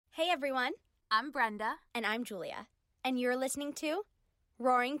Hey everyone, I'm Brenda. and I'm Julia, and you're listening to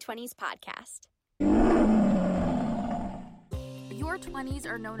Roaring Twenties Podcast. Your 20s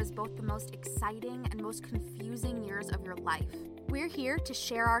are known as both the most exciting and most confusing years of your life. We're here to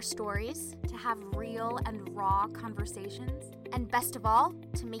share our stories, to have real and raw conversations, and best of all,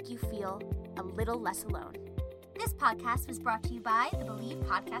 to make you feel a little less alone. This podcast was brought to you by the Believe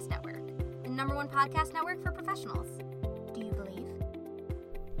Podcast Network, the #1 podcast network for professionals. Do you believe?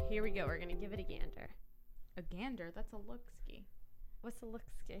 Here we go. We're going to give it a gander. A gander? That's a look-ski. What's the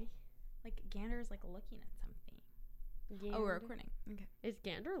look-ski? Like, gander is like looking at something. Gander. Oh, we're recording. Okay. Is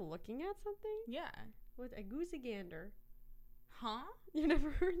gander looking at something? Yeah. What? A goose a gander? Huh? You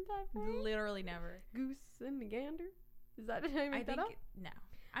never heard that phrase? Literally never. Goose and a gander? Is that how you make that up? No.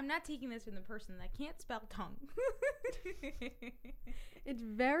 I'm not taking this from the person that can't spell tongue. It's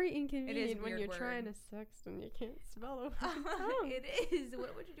very inconvenient when weird you're word. trying to sext and you can't spell the word tongue. It is.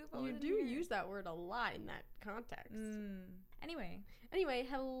 What would you do if I You wasn't do here? use that word a lot in that context. Anyway,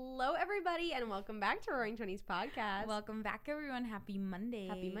 hello everybody and welcome back to Roaring Twenties Podcast. welcome back, everyone. Happy Monday.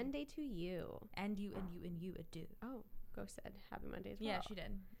 Happy Monday to you. And you, and you, and you, do. Oh, Ghost said happy Monday as well. Yeah, she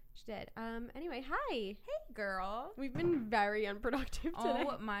did. She did. Anyway, hi. Hey, girl. We've been very unproductive today.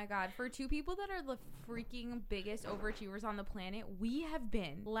 Oh my god. For two people that are the freaking biggest overachievers on the planet, we have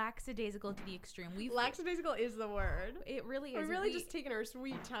been lackadaisical to the extreme. Lackadaisical is the word. It really We're is. really just taking our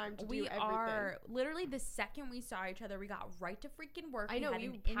sweet time to do We everything. are literally the second we saw each other, we got right to freaking work. I know, had we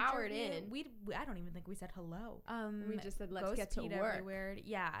an powered interview. in. I don't even think we said hello. We just said, let's ghost get to peed work. everywhere.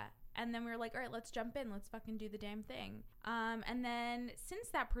 Yeah. And then we were like, all right, let's jump in. Let's fucking do the damn thing. And then since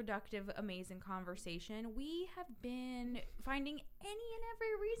that productive, amazing conversation, we have been finding any and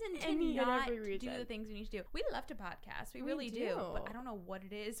every reason to not do the things we need to do. We love to podcast. We really do. But I don't know what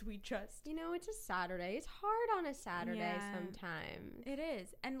it is. We just... You know, it's a Saturday. It's hard on a Saturday Yeah. sometimes. It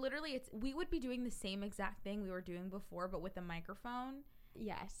is. And literally, we would be doing the same exact thing we were doing before, but with a microphone.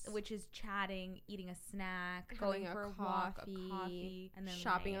 Yes. Which is chatting, eating a snack, Having going for a walk, a coffee, and then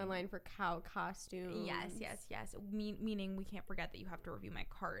shopping online for cow costumes. Yes. Meaning we can't forget that you have to review my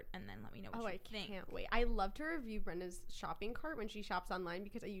cart and then let me know what you think. I can't wait. I love to review Brenda's shopping cart when she shops online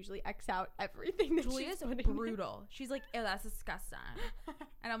because I usually X out everything that Julia's she's putting brutal. She's like, "Oh, that's disgusting,"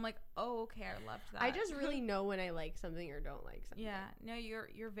 and I'm like, "Oh, okay, I loved that." I just really know when I like something or don't like something. Yeah, no,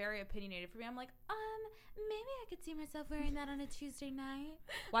 you're very opinionated. For me, I'm like, maybe I could see myself wearing that on a Tuesday night.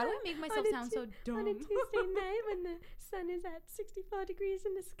 Why do I make myself sound so dumb? On a Tuesday night when the sun is at 64 degrees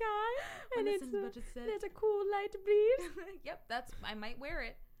in the sky and there's a cool light breeze. Yep, I might wear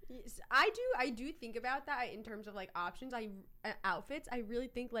it. Yes, I do think about that in terms of like options. Outfits. I really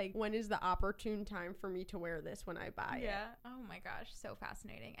think like when is the opportune time for me to wear this when I buy it. Oh my gosh, so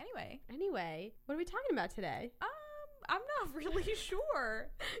fascinating. Anyway, what are we talking about today? I'm not really sure.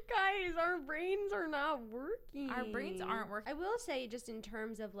 Guys, our brains are not working. Our brains aren't working. I will say, just in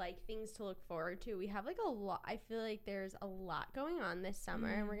terms of like things to look forward to, we have like a lot. I feel like there's a lot going on this summer,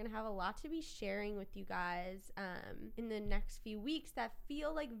 and we're gonna have a lot to be sharing with you guys in the next few weeks that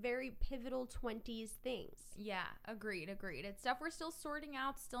feel like very pivotal 20s things. Yeah, agreed. It's stuff we're still sorting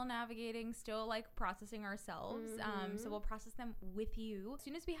out, still navigating, still like processing ourselves. So we'll process them with you as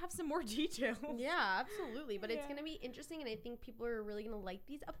soon as we have some more details. Yeah, absolutely. But it's gonna be interesting, and I think people are really gonna like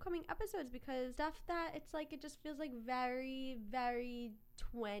these upcoming episodes because stuff that it's like it just feels like very, very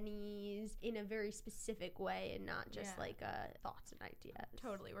 20s in a very specific way and not just like thoughts and ideas.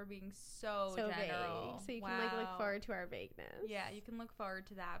 Totally, we're being so general. Vague. So you can like look forward to our vagueness. Yeah, you can look forward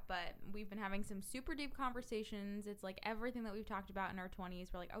to that. But we've been having some super deep conversations. It's like everything that we've talked about in our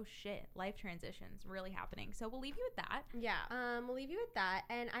 20s. We're like, oh shit, life transitions really happening. So we'll leave you with that. Yeah, we'll leave you with that.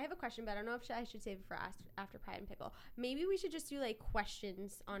 And I have a question, but I don't know if I should save it for after Pride and Pickle. Maybe we should just do like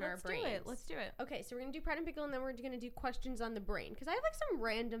questions on our brains. Let's do it. Okay, so we're gonna do Pride and Pickle, and then we're gonna do questions on the brain because I have like some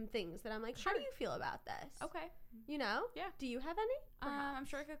random things that I'm like, how do you feel about this? Okay. You know? Yeah. Do you have any? I'm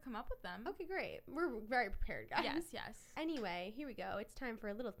sure I could come up with them. Okay, great. We're very prepared, guys. Yes. Anyway, here we go. It's time for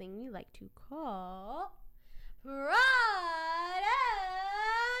a little thing we like to call Pride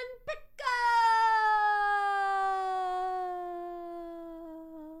and Pickle.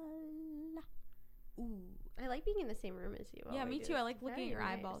 Ooh, I like being in the same room as you. Yeah, me too. I like looking at your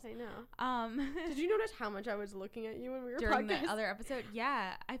eyeballs. I know. Did you notice how much I was looking at you when we were during podcasting? the other episode?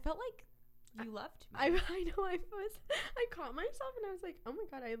 Yeah, I felt like you loved me. I know. I caught myself and I was like, oh my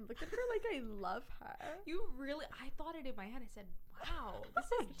god, I look at her like I love her. You really? I thought it in my head. I said, wow,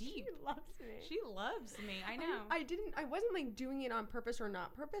 this is deep. deep. She loves me. She loves me. I know. I wasn't like doing it on purpose or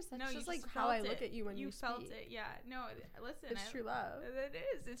not purpose. That's No, just you like just how I felt look it. at you when you felt speak. it. Yeah. No, listen. It's true love. It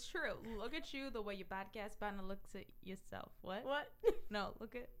is. It's true. Look at you the way your podcast partner looks at yourself. What? No,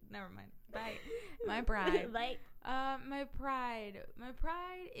 look at. Never mind. Bye. My pride. Like. My pride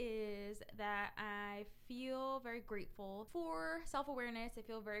is that I feel very grateful for self-awareness. I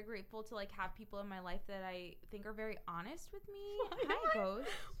feel very grateful to like have people in my life that I think are very honest with me. Hi, Ghost.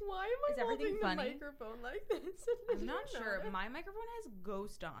 Why am I Is everything holding funny? the microphone like this? I'm not sure. My microphone has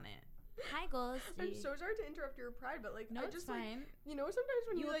Ghost on it. Hi, Ghost. I'm so sorry to interrupt your pride, but like No, I it's just fine. like sometimes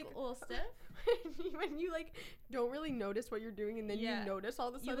when you look like a little stiff. when you like don't really notice what you're doing and then Yeah. you notice all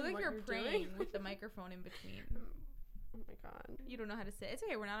of a You sudden look like what you're you're praying doing. with the microphone in between. Oh my god. You don't know how to sit. It's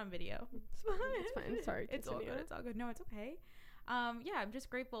okay. We're not on video. It's fine. It's fine. Sorry. It's all continue. good. It's all good. No, it's okay. Yeah, I'm just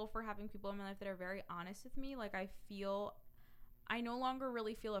grateful for having people in my life that are very honest with me. Like I no longer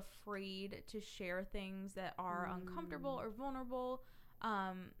really feel afraid to share things that are uncomfortable or vulnerable.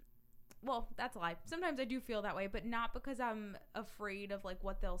 Well, that's a lie. Sometimes I do feel that way, but not because I'm afraid of like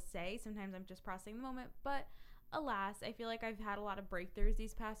what they'll say. Sometimes I'm just processing the moment. But alas, I feel like I've had a lot of breakthroughs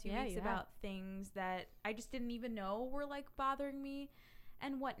these past few weeks about things that I just didn't even know were like bothering me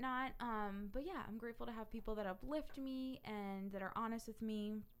and whatnot. But yeah, I'm grateful to have people that uplift me and that are honest with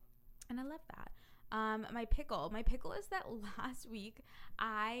me, and I love that. My pickle is that last week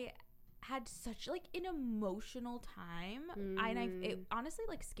I had such like an emotional time, and it honestly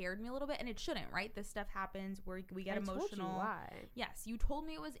like scared me a little bit, and it shouldn't, right? This stuff happens where we get emotional. Told you why. Yes, you told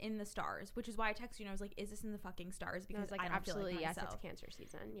me it was in the stars, which is why I texted you and I was like, is this in the fucking stars? Because I was like, I don't absolutely feel like myself. yes, it's Cancer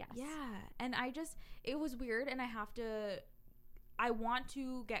season. Yes. Yeah, and it was weird, and I want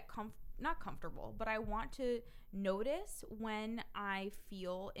to get not comfortable, but I want to notice when I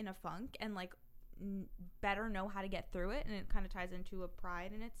feel in a funk and like better know how to get through it. And it kind of ties into a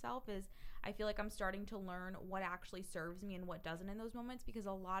pride in itself, is I feel like I'm starting to learn what actually serves me and what doesn't in those moments, because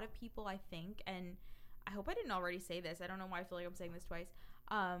a lot of people, I think, and I hope I didn't already say this, I don't know why I feel like I'm saying this twice,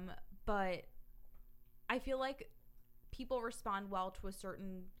 but I feel like people respond well to a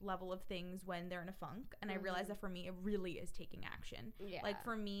certain level of things when they're in a funk, and I realize that for me it really is taking action. Like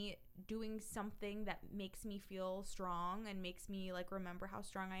for me, doing something that makes me feel strong and makes me like remember how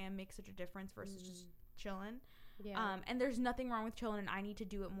strong I am makes such a difference versus just chilling. And there's nothing wrong with chilling, and I need to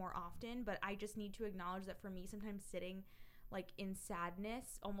do it more often, but I just need to acknowledge that for me sometimes sitting like in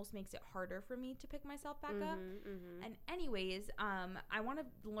sadness almost makes it harder for me to pick myself back up. And anyways, I want to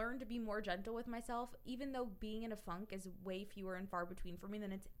learn to be more gentle with myself, even though being in a funk is way fewer and far between for me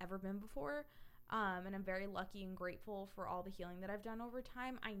than it's ever been before. And I'm very lucky and grateful for all the healing that I've done over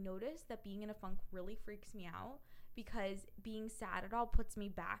time. I noticed that being in a funk really freaks me out, because being sad at all puts me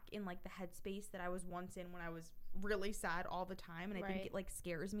back in like the headspace that I was once in when I was really sad all the time. And I think it like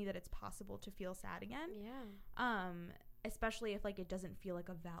scares me that it's possible to feel sad again. Especially if like it doesn't feel like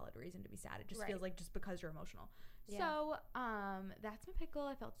a valid reason to be sad. It just feels like just because you're emotional. So that's my pickle.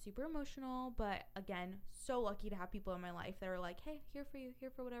 I felt super emotional, but again, so lucky to have people in my life that are like, hey, here for you,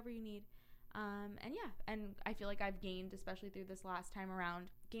 here for whatever you need. And I feel like I've gained, especially through this last time around,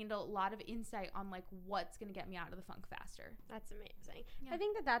 gained a lot of insight on like what's gonna get me out of the funk faster. That's amazing. I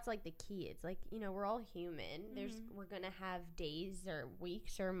think that's like the key. It's like, we're all human. We're gonna have days or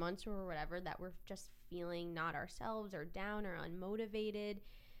weeks or months or whatever that we're just feeling not ourselves or down or unmotivated.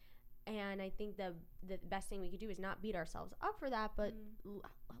 And I think the best thing we could do is not beat ourselves up for that, but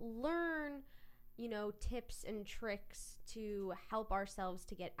learn tips and tricks to help ourselves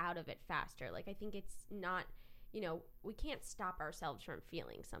to get out of it faster. Like, I think it's not, we can't stop ourselves from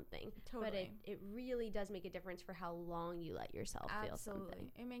feeling something. But it really does make a difference for how long you let yourself feel something.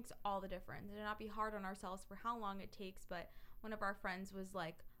 It makes all the difference. And not be hard on ourselves for how long it takes. But one of our friends was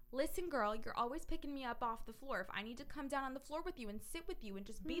like, listen, girl, you're always picking me up off the floor. If I need to come down on the floor with you and sit with you and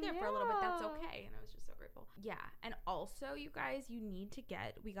just be there for a little bit, that's okay. And I was just so grateful. Yeah. And also, you guys,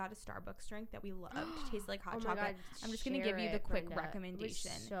 we got a Starbucks drink that we loved. It tastes like hot chocolate. God, I'm just going to give you the quick Brenda.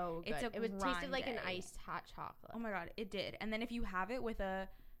 recommendation. It was so good. It tasted like an iced hot chocolate. Oh my God, it did. And then if you have it with a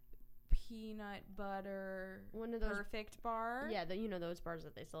peanut butter one of those perfect bar. Yeah, those bars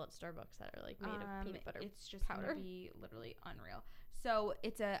that they sell at Starbucks that are like made of peanut butter. It's just powder. Gonna be literally unreal. So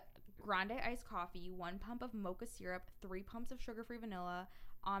it's a grande iced coffee, 1 pump of mocha syrup, 3 pumps of sugar-free vanilla,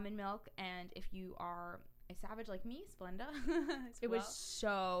 almond milk, and if you are a savage like me, Splenda. It was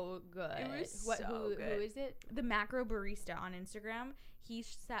so good. It was so good. Who is it? The Macro Barista on Instagram. He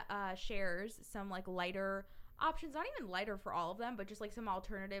shares some like lighter options, not even lighter for all of them, but just like some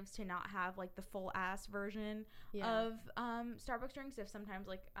alternatives to not have like the full ass version of Starbucks drinks. If sometimes,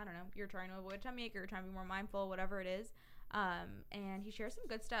 like, I don't know, you're trying to avoid tummy ache or you're trying to be more mindful, whatever it is. And he shares some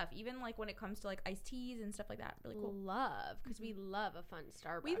good stuff, even like when it comes to like iced teas and stuff like that. Really cool. Love, because we love a fun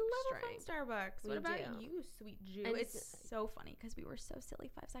Starbucks. We love drink. a fun Starbucks. What about you, sweet Jew? And it's so funny because we were so silly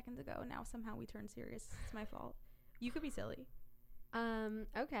 5 seconds ago, and now somehow we turned serious. It's my fault. You could be silly.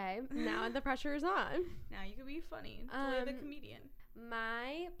 Okay. Now the pressure is on. Now you could be funny. Julia the comedian.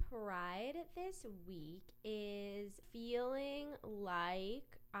 My pride this week is feeling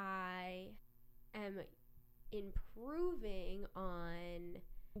like I am improving on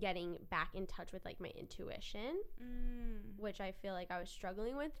getting back in touch with like my intuition, which I feel like I was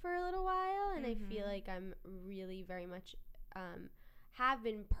struggling with for a little while, and I feel like I'm really very much have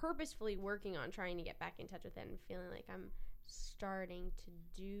been purposefully working on trying to get back in touch with it, and feeling like I'm starting to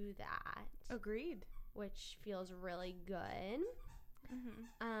do that. Agreed. Which feels really good.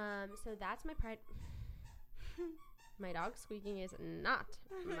 So that's my pride. My dog squeaking is not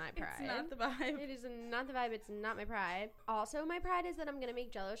my pride. It's not the vibe. It is not the vibe. It's not my pride. Also, my pride is that I'm going to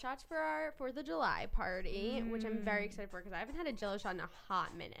make Jell-O shots for our 4th of July party, which I'm very excited for because I haven't had a Jell-O shot in a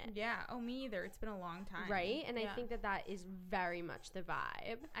hot minute. Yeah. Oh, me either. It's been a long time. Right? And I think that is very much the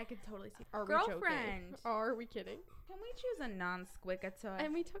vibe. I could totally see. Are Girlfriend. we joking? Are we kidding? Can we choose a non-squickator?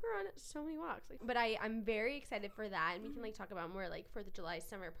 And we took her on so many walks. But I'm very excited for that. And we can talk about more 4th of July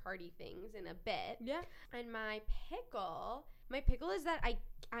summer party things in a bit. Yeah. And my pickle is that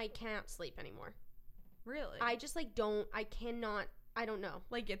I can't sleep anymore. Really? I just I don't know.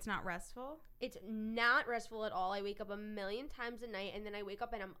 Like, it's not restful? It's not restful at all. I wake up a million times a night, and then I wake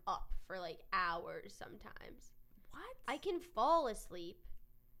up and I'm up for hours sometimes. What? I can fall asleep,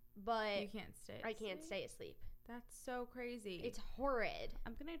 but you can't stay asleep? I can't stay asleep. That's so crazy. It's horrid.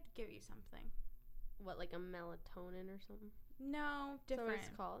 I'm gonna give you something. What, like a melatonin or something? No, different. So what it's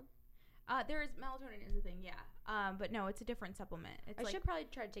called? There is melatonin is a thing, yeah. But no, it's a different supplement. I should probably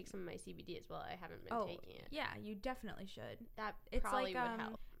try to take some of my CBD as well. I haven't been taking it. Yeah, you definitely should. That it's probably would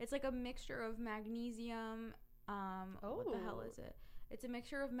help. It's like a mixture of magnesium. What the hell is it? It's a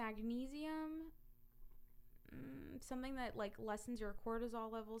mixture of magnesium, something that lessens your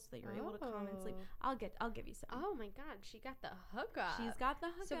cortisol levels so that you're able to calm and sleep. I'll give you some. Oh my god, she got the hookup. She's got the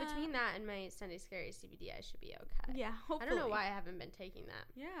hookup. So between that and my Sunday Scary CBD, I should be okay. Yeah, hopefully. I don't know why I haven't been taking that.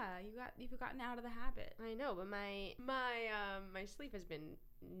 Yeah, you've gotten out of the habit. I know, but my sleep has been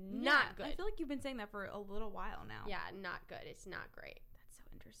not good. I feel like you've been saying that for a little while now. Yeah, not good. It's not great. That's so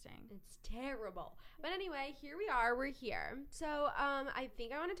interesting. It's terrible. But anyway, here we are. We're here. So I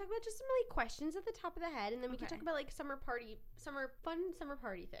think I want to talk about just some questions at the top of the head, and then we can talk about fun summer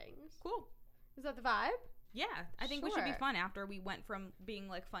party things. Cool. Is that the vibe? Yeah, I think we should be fun after we went from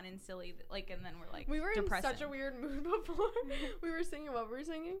being fun and silly, and then we're we were depressing. In such a weird mood before. We were singing. What were we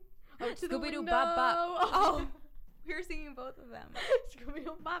singing? Oh, to the window. Bop, bop. Oh. We were singing both of them.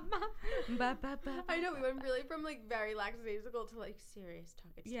 Scooby-Doo, bop, bop. Bop, bop, bop. I know, we went really from very lackadaisical to serious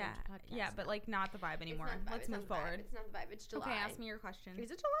talk. It's podcast. Yeah, but not the vibe anymore. Let's move forward. It's not the vibe. It's July. Okay, ask me your question.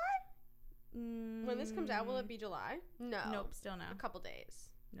 Is it July? When this comes out, will it be July? No. Nope, still no. A couple days.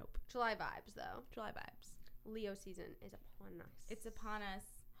 Nope. July vibes, though. July vibes. Leo season is upon us. It's upon us.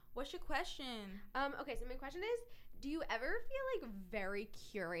 What's your question? Okay, so my question is, do you ever feel very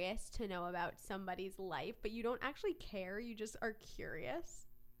curious to know about somebody's life, but you don't actually care? You just are curious?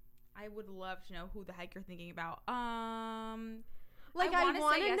 I would love to know who the heck you're thinking about. I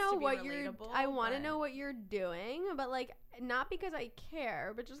want to know what I want to know what you're doing, but not because I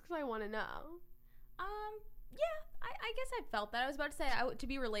care, but just because I want to know. Yeah, I guess I felt that. I was about to say to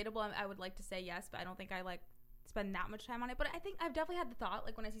be relatable, I would like to say yes, but I don't think I spend that much time on it. But I think I've definitely had the thought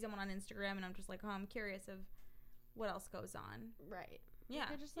when I see someone on Instagram and I'm just I'm curious of what else goes on. Right. Yeah.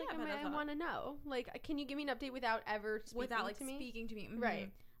 I just I want to know. Can you give me an update without ever speaking to me? Speaking to me. Mm-hmm. Right.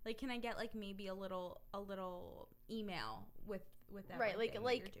 Can I get maybe a little email with that? Right. That you're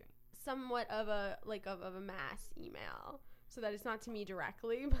doing? Somewhat of a mass email. So that it's not to me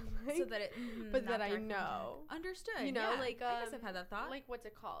directly, but so that it, but that I know. Understood. You know, yeah. I guess I've had that thought. What's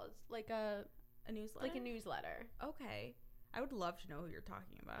it called? A newsletter. Like a newsletter. Okay. I would love to know who you're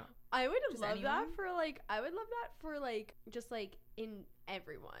talking about. I would love that for just in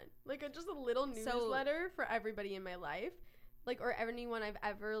everyone. Just a little newsletter for everybody in my life. Or anyone I've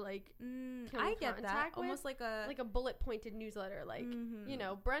ever I get that. With. Almost like a bullet pointed newsletter.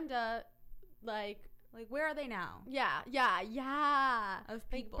 Brenda where are they now? Yeah. Of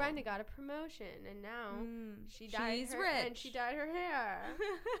people. Brenda got a promotion and now she's rich. And she dyed her hair.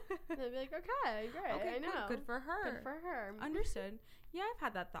 And I'd be okay, great. Okay, I know. Good for her. Good for her. Understood. Yeah, I've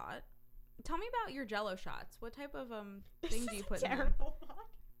had that thought. Tell me about your Jell-O shots. What type of thing do you put in them?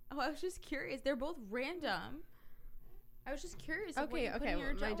 Oh, I was just curious. They're both random. I was just curious. Okay. What you put in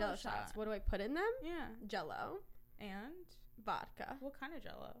your my Jell-O Jell-O shots. What do I put in them? Yeah. Jell-O. And vodka. what kind of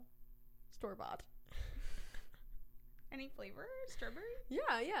Jell-O? Store-bought. Any flavor? Strawberry?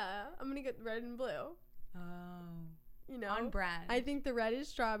 Yeah. I'm gonna get red and blue. Oh. You know? On brand. I think the red is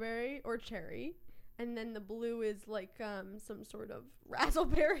strawberry or cherry. And then the blue is like some sort of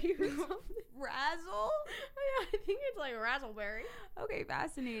razzleberry or something. Razzle? Yeah, I think it's like razzleberry. Okay,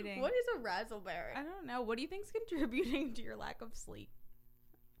 fascinating. What is a razzleberry? I don't know. What do you think's contributing to your lack of sleep?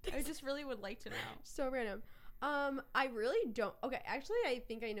 I just really would like to know. So random. I really don't. Okay, actually, I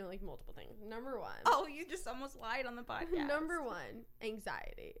think I know like multiple things. Number one. Oh, you just almost lied on the podcast. Number one,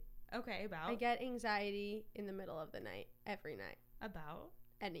 anxiety. Okay, about? I get anxiety in the middle of the night, every night. About?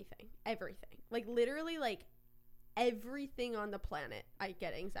 Anything. Everything. Like, literally, like, everything on the planet, I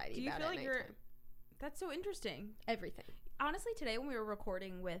get anxiety Do you about feel at like nighttime. That's so interesting. Everything. Honestly, today when we were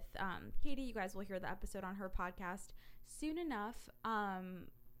recording with Katie, you guys will hear the episode on her podcast soon enough.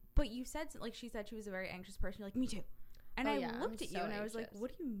 But you said, like, she said she was a very anxious person. You're like, me too. And I looked at you and I was like,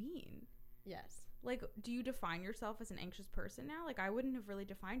 what do you mean? Yes. Like, do you define yourself as an anxious person now? Like, I wouldn't have really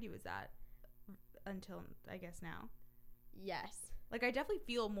defined you as that until, I guess, now. Yes. Like, I definitely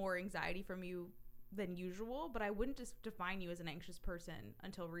feel more anxiety from you than usual, but I wouldn't just define you as an anxious person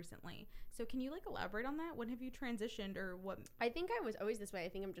until recently. So can you, like, elaborate on that? When have you transitioned, or what? I think I was always this way. I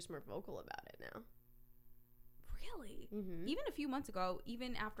think I'm just more vocal about it now. Really? Mm-hmm. Even a few months ago,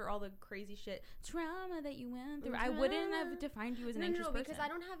 even after all the crazy shit, trauma that you went through, I wouldn't have defined you as an anxious person. because I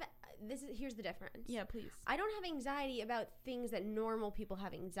don't have... Here's the difference. Yeah, please. I don't have anxiety about things that normal people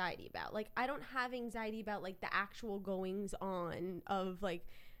have anxiety about. Like, I don't have anxiety about, like, the actual goings on of, like,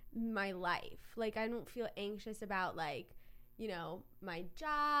 my life. Like, I don't feel anxious about, like, you know, my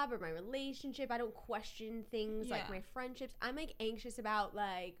job or my relationship. I don't question things like my friendships. I'm, like, anxious about,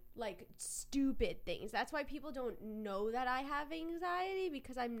 like stupid things. That's why people don't know that I have anxiety,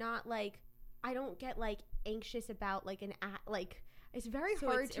 because I'm not, like, I don't get, like, anxious about, like, it's very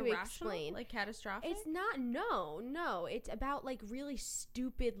hard to explain. Like catastrophic? It's not. No. It's about like really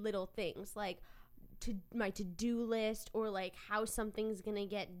stupid little things, like my to-do list, or like how something's gonna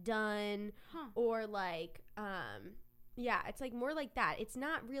get done, or like it's like more like that. It's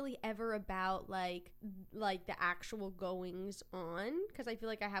not really ever about like the actual goings on, because I feel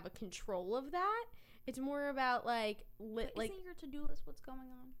like I have a control of that. It's more about like isn't your to-do list what's going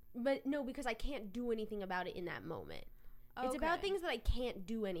on? But no, because I can't do anything about it in that moment. Okay. It's about things that I can't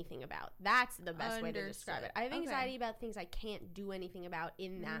do anything about. That's the best way to describe it. I have anxiety about things I can't do anything about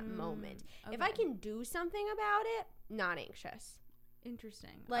in that moment. Okay. If I can do something about it, not anxious.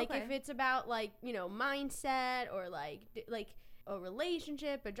 Interesting. Like if it's about like, you know, mindset, or like a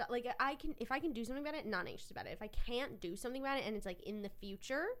relationship, or like if I can do something about it, not anxious about it. If I can't do something about it and it's like in the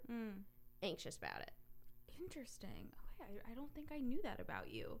future, anxious about it. Interesting. Okay, I don't think I knew that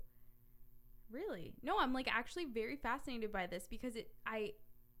about you. Really? No, I'm like actually very fascinated by this, because I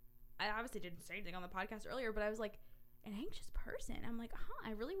obviously didn't say anything on the podcast earlier, but I was like, an anxious person. I'm like,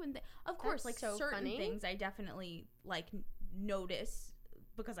 I really wouldn't. Of course, like so certain things I definitely like notice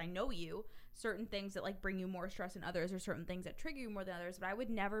because I know you. Certain things that like bring you more stress than others, or certain things that trigger you more than others. But I would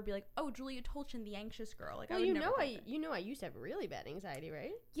never be like, oh, Julia Tolchin, the anxious girl. Like, well, I would never. I used to have really bad anxiety,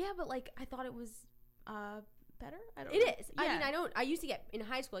 right? Yeah, but like I thought it was better. I don't know. It is. Yeah. I mean, I used to get in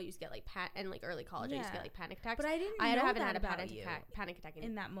high school. I usused to get like and like early college. I used to get like panic attacks. But I didn't. I haven't had a panic attack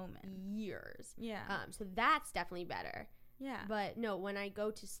in that moment. Years. Yeah. So that's definitely better. Yeah. But no, when I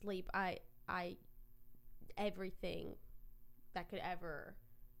go to sleep, I everything that could ever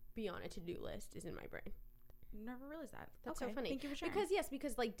be on a to-do list is in my brain. Never realized that. That's so funny. Thank you for sharing.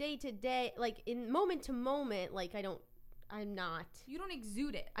 Because like day to day, like in moment to moment, like I'm not. You don't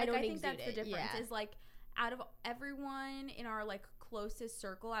exude it. Like, I think that's the difference. Is like, out of everyone in our like closest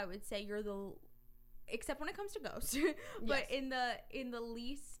circle, I would say you're the, except when it comes to ghosts, but in the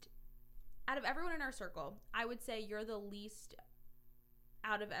least, out of everyone in our circle, I would say you're the least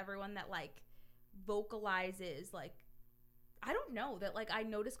out of everyone that like vocalizes like, I don't know, that like I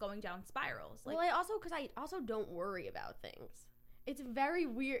notice going down spirals. Like, well, because I also don't worry about things. It's very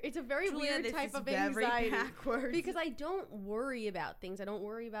weird. It's a very Julia, weird type of anxiety. Backwards. Because I don't worry about things. I don't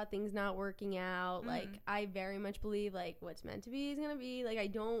worry about things not working out. Like, I very much believe, like, what's meant to be is going to be. Like, I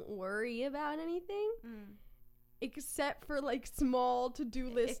don't worry about anything. Except for, like, small to-do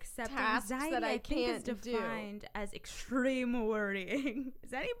list tasks that I can't do. Is defined as extreme worrying.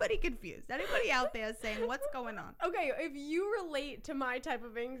 Is anybody confused? Anybody out there saying, what's going on? Okay, if you relate to my type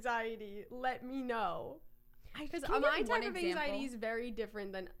of anxiety, let me know. Because my type of anxiety is very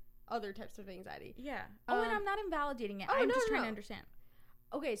different than other types of anxiety. Yeah. And I'm not invalidating it. I'm just trying to understand.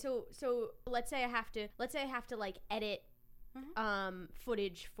 Okay, so let's say I have to like edit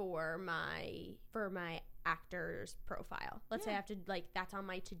footage for my actor's profile. Let's say I have to, like, that's on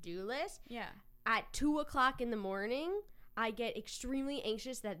my to-do list. Yeah. At 2:00 in the morning, I get extremely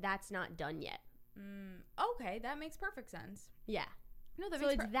anxious that that's not done yet. Okay, that makes perfect sense. Yeah. No, that So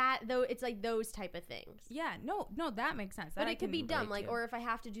makes it's that, though, it's like those type of things. Yeah, no, that makes sense. That But I it could be can dumb, relate like, to. or if I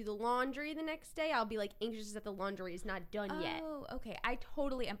have to do the laundry the next day, I'll be like anxious that the laundry is not done yet. Oh, okay. I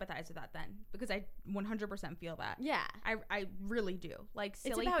totally empathize with that then, because I 100% feel that. Yeah. I really do. Like,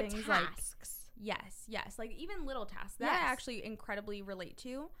 silly it's about things tasks. Yes. Like, even little tasks. That Yes. I actually incredibly relate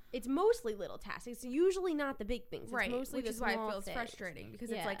to. It's mostly little tasks. It's usually not the big things. It's Right. mostly Which the is why it small feels things. frustrating, because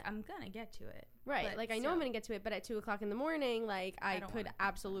Yeah. it's like, I'm going to get to it. Right. But Like, I know I'm going to get to it, but at 2:00 in the morning, like, I don't could wanna think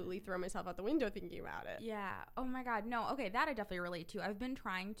absolutely throw myself out the window thinking about it. Yeah. Oh my God. No. Okay. That I definitely relate to. I've been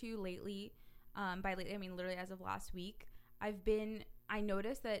trying to lately, by lately, I mean, literally as of last week, I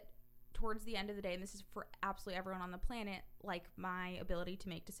noticed that towards the end of the day, and this is for absolutely everyone on the planet, like, my ability to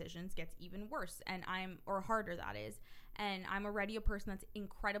make decisions gets even worse, or harder, that is. And I'm already a person that's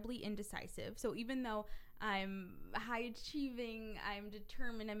incredibly indecisive. So even though I'm high achieving, I'm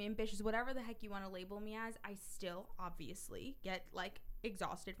determined, I'm ambitious, whatever the heck you want to label me as, I still obviously get, like,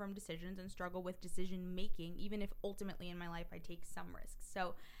 exhausted from decisions and struggle with decision making, even if ultimately in my life I take some risks.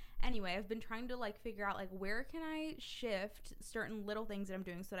 So anyway, I've been trying to, like, figure out, like, where can I shift certain little things that I'm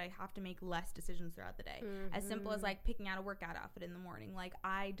doing so that I have to make less decisions throughout the day. As simple as, like, picking out a workout outfit in the morning. Like,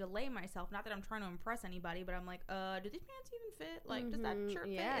 I delay myself, not that I'm trying to impress anybody, but I'm like, do these pants even fit? Like, does that shirt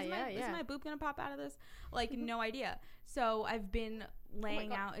fit? Is my boob gonna pop out of this? Like, no idea. So I've been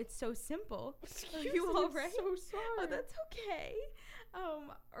laying out. It's so simple. Are you all right? So sorry. Oh, that's okay.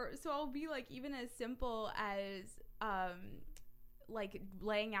 So I'll be like, even as simple as like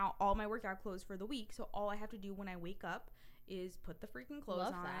laying out all my workout clothes for the week. So all I have to do when I wake up is put the freaking clothes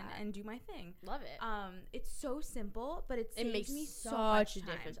Love on that. and do my thing. Love it. It's so simple, but it It makes me so such much a time.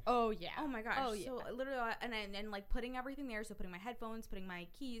 difference. Oh yeah. Oh my gosh. Oh yeah. So literally, and like putting everything there. So putting my headphones, putting my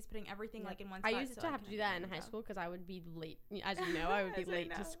keys, putting everything like in one spot. I used to have to do that in high school because I would be late. As you know, I would be As I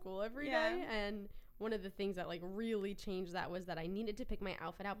late to know. school every day. Yeah. And one of the things that, like, really changed that was that I needed to pick my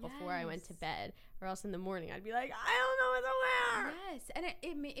outfit out before I went to Yes. bed, or else in the morning I'd be like, I don't know what to wear. Yes, and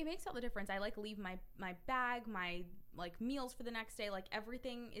it makes all the difference. I, like, leave my bag, my, like, meals for the next day, like,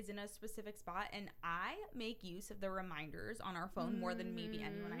 everything is in a specific spot, and I make use of the reminders on our phone more than maybe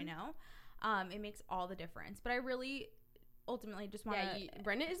anyone I know. It makes all the difference. But I really ultimately just want to... Yeah,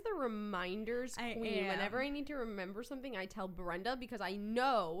 Brenda is the reminders I queen. am. Whenever I need to remember something, I tell Brenda because I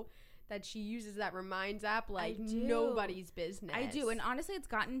know that she uses that Reminds app like I do. nobody's business. I do, and honestly, it's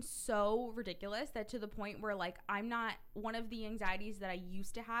gotten so ridiculous that to the point where, like, I'm not one of the anxieties that I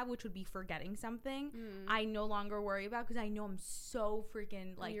used to have, which would be forgetting something. I no longer worry about because I know I'm so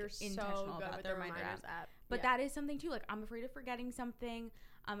freaking, like, You're intentional so good about with the reminder app. app. But Yeah. that is something too. Like, I'm afraid of forgetting something.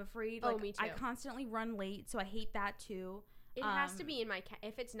 I'm afraid. Oh, Like, me I too. constantly run late, so I hate that too. It has to be in my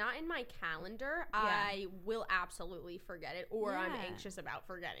if it's not in my calendar, Yeah. I will absolutely forget it, or I'm Yeah. anxious about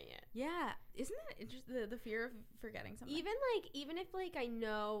forgetting it. Yeah, isn't that just the fear of forgetting something? Even if like I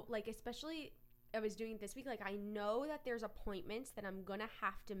know, like, especially I was doing it this week, like I know that there's appointments that I'm gonna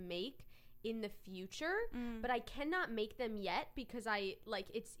have to make in the future, but I cannot make them yet because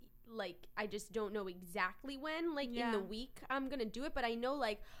it's like I just don't know exactly when, like, in the week I'm gonna do it, but I know,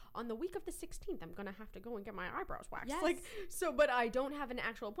 like, on the week of the 16th I'm gonna have to go and get my eyebrows waxed. Yes. Like, so, but I don't have an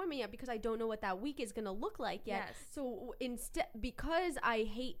actual appointment yet because I don't know what that week is gonna look like yet. Yes. So instead, because I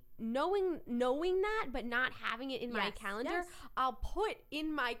hate knowing that but not having it in my Yes. calendar, Yes. I'll put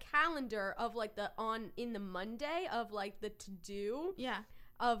in my calendar of, like, in the Monday of, like, the to do Yeah.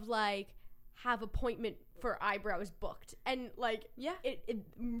 of, like, have appointment for eyebrows booked, and, like, Yeah. it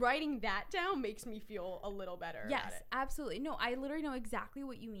writing that down makes me feel a little better about Yes, it. absolutely. No, I literally know exactly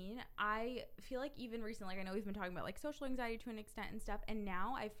what you mean. I feel like even recently, like, I know we've been talking about, like, social anxiety to an extent and stuff, and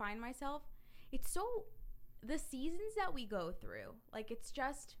now I find myself, it's so, the seasons that we go through, like, it's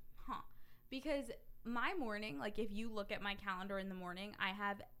just, because my morning, like, if you look at my calendar in the morning, I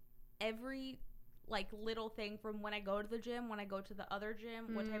have every, like, little thing from when I go to the gym, when I go to the other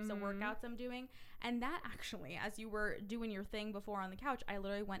gym, what types of workouts I'm doing. And that actually, as you were doing your thing before on the couch, I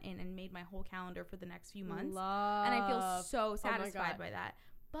literally went in and made my whole calendar for the next few months. Love. And I feel so my satisfied God. by that.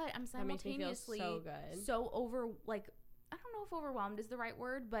 But I'm That makes me feel simultaneously so good. so I don't know if overwhelmed is the right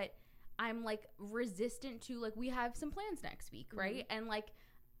word, but I'm, like, resistant to, like, we have some plans next week, right? And, like,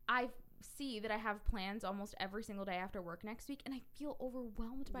 I see that I have plans almost every single day after work next week, and I feel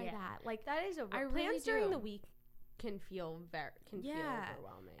overwhelmed by that. Like, That is I really plans during do. the week can feel feel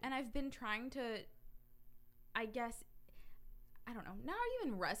overwhelming. And I've been trying to, I guess, I don't know, not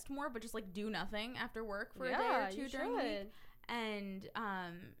even rest more, but just, like, do nothing after work for a day or two during the week. And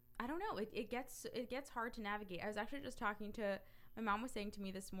I don't know. It gets hard to navigate. I was actually just talking to my mom was saying to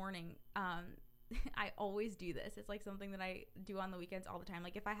me this morning. I always do this. It's like something that I do on the weekends all the time.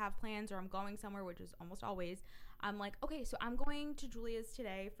 Like if I have plans or I'm going somewhere, which is almost always, I'm like, okay, so I'm going to Julia's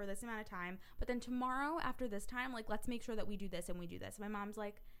today for this amount of time, but then tomorrow after this time, like let's make sure that we do this and we do this. And my mom's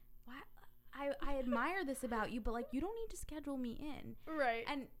like, what? I admire this about you, but like you don't need to schedule me in. Right.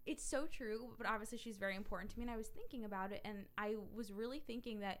 And it's so true, but obviously she's very important to me, and I was thinking about it, and I was really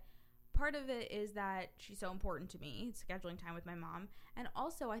thinking that part of it is that she's so important to me, scheduling time with my mom. And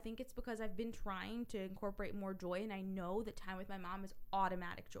also I think it's because I've been trying to incorporate more joy, and I know that time with my mom is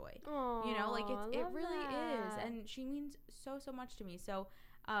automatic joy. Aww, you know, like it really is. that. And she means so much to me. So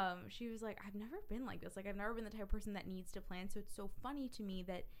she was like, I've never been like this. Like I've never been the type of person that needs to plan. So it's so funny to me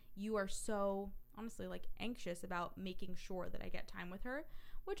that you are so honestly like anxious about making sure that I get time with her,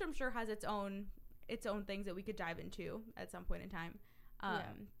 which I'm sure has its own things that we could dive into at some point in time.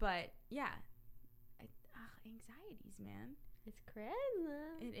 But yeah, anxieties, man. It's crazy.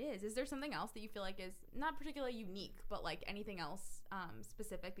 It is. Is there something else that you feel like is not particularly unique, but like anything else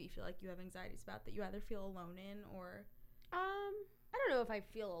specific that you feel like you have anxieties about that you either feel alone in or? I don't know if I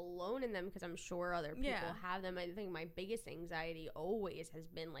feel alone in them because I'm sure other people have them. I think my biggest anxiety always has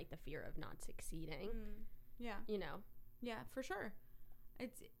been like the fear of not succeeding. Yeah. You know? Yeah, for sure. I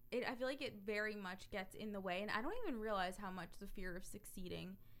feel like it very much gets in the way, and I don't even realize how much the fear of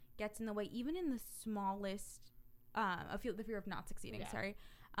succeeding gets in the way, even in the smallest, the fear of not succeeding,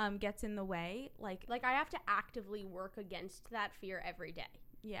 gets in the way. Like I have to actively work against that fear every day.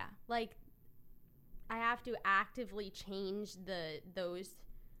 Yeah. Like, I have to actively change those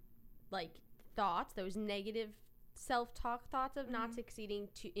like thoughts, those negative self-talk thoughts of not succeeding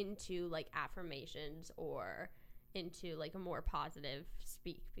into like affirmations or into like a more positive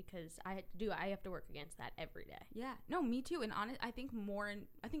speak, because I have to work against that every day. Yeah. No, me too. And I think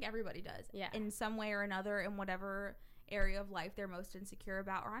everybody does. Yeah. In some way or another, in whatever area of life they're most insecure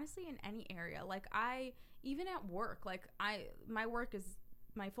about, or honestly in any area. Like even at work, like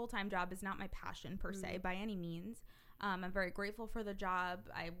my full-time job is not my passion per se by any means. I'm very grateful for the job.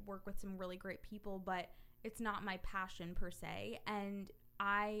 I work with some really great people, but it's not my passion per se. And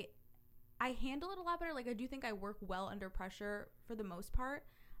I handle it a lot better. Like I do think I work well under pressure for the most part,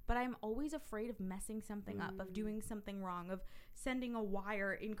 but I'm always afraid of messing something up, of doing something wrong, of sending a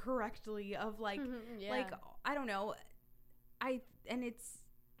wire incorrectly, of like, like, I don't know.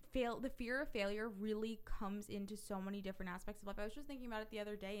 The fear of failure really comes into so many different aspects of life. I was just thinking about it the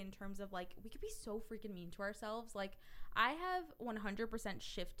other day in terms of like, we could be so freaking mean to ourselves. Like I have 100%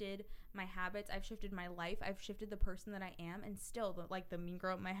 shifted my habits. I've shifted my life. I've shifted the person that I am. And still the mean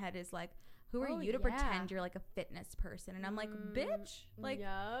girl in my head is like, who are you to pretend you're like a fitness person? And I'm like, bitch, like,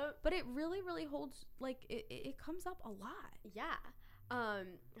 but it really, really holds, like it comes up a lot. Yeah.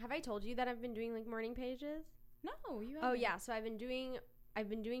 Have I told you that I've been doing like morning pages? No, you haven't. Oh yeah. So I've been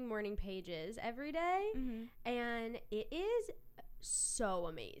doing morning pages every day, and it is so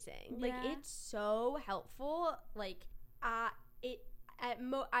amazing. Like it's so helpful. Like I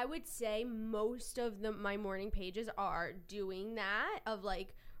would say most of my morning pages are doing that, of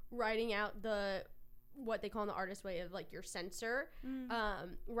like writing out what they call in the artist way of like your censor,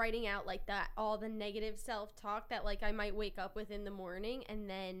 writing out like all the negative self-talk that like I might wake up with in the morning, and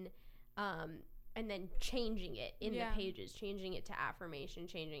then changing it in the pages, changing it to affirmation,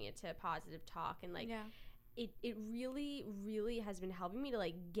 changing it to positive talk, and like it really, really has been helping me to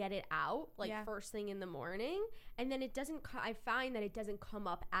like get it out like first thing in the morning, and then I find that it doesn't come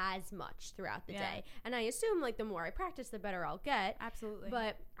up as much throughout the day, and I assume like the more I practice the better I'll get. Absolutely.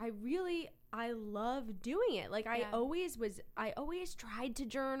 But I love doing it. Like I always tried to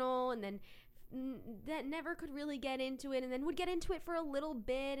journal, and then that never could really get into it, and then would get into it for a little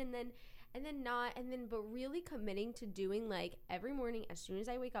bit, and then not, and then but really committing to doing like every morning as soon as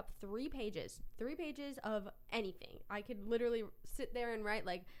I wake up 3 pages of anything. I could literally sit there and write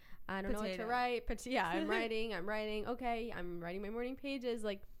like, I don't know what to write, but I'm writing, okay, I'm writing my morning pages,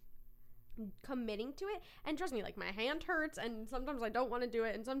 like committing to it. And trust me, like my hand hurts, and sometimes I don't want to do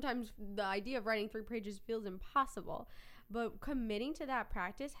it, and sometimes the idea of writing 3 pages feels impossible, but committing to that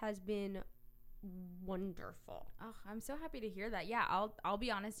practice has been wonderful. Oh, I'm so happy to hear that. Yeah, I'll be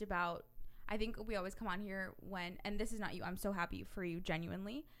honest about, I think we always come on here and this is not you, I'm so happy for you,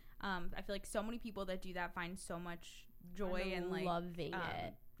 genuinely. I feel like so many people that do that find so much joy and like loving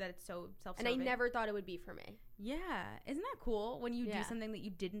it, that it's so self-serving. And I never thought it would be for me. Yeah, isn't that cool when you do something that you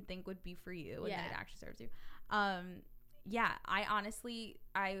didn't think would be for you, and then it actually serves you? I honestly,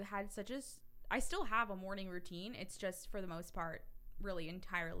 I still have a morning routine. It's just for the most part really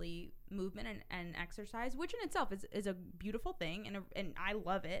entirely movement and exercise, which in itself is a beautiful thing, and I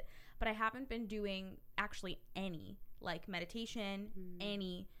love it. But I haven't been doing actually any like meditation,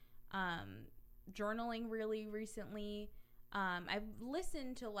 any journaling really recently. I've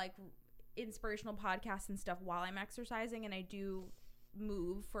listened to like inspirational podcasts and stuff while I'm exercising, and I do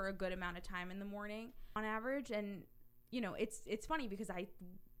move for a good amount of time in the morning on average. And you know, it's funny because I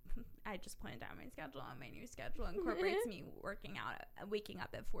just planned out my schedule, and my new schedule incorporates me waking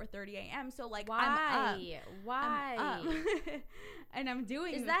up at 4:30 a.m. So like, why? I'm up. And I'm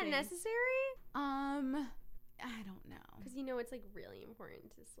doing. Is that necessary? I don't know. Because you know it's like really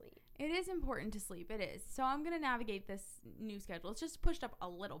important to sleep. It is important to sleep. It is. So I'm gonna navigate this new schedule. It's just pushed up a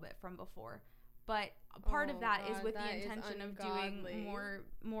little bit from before, but part of that is with the intention of doing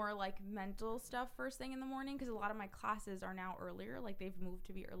more like mental stuff first thing in the morning, because a lot of my classes are now earlier. Like they've moved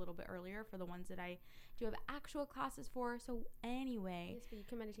to be a little bit earlier for the ones that I do have actual classes for. So anyway, yes, but you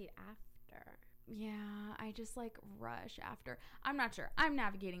can meditate after. Yeah, I just like rush after. I'm not sure. I'm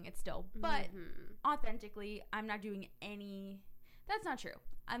navigating it still, but authentically, I'm not doing any. That's not true.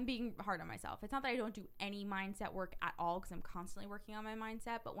 I'm being hard on myself. It's not that I don't do any mindset work at all, because I'm constantly working on my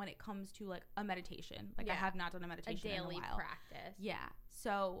mindset. But when it comes to like a meditation, like I have not done a meditation in a daily while. practice. Yeah.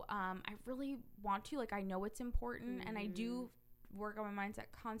 So I really want to. Like I know it's important, and I do work on my mindset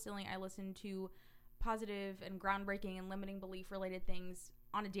constantly. I listen to positive and groundbreaking and limiting belief related things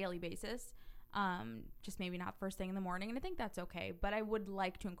on a daily basis. Just maybe not first thing in the morning, and I think that's okay, but I would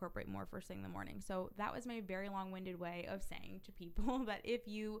like to incorporate more first thing in the morning. So that was my very long-winded way of saying to people that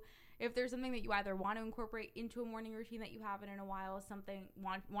if there's something that you either want to incorporate into a morning routine that you haven't in a while, something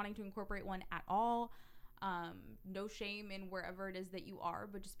wanting to incorporate one at all, no shame in wherever it is that you are,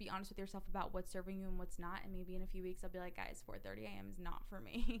 but just be honest with yourself about what's serving you and what's not. And maybe in a few weeks I'll be like, guys, 4:30 a.m. is not for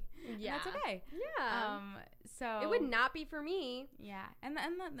me. Yeah, that's okay. Yeah. So it would not be for me. Yeah, and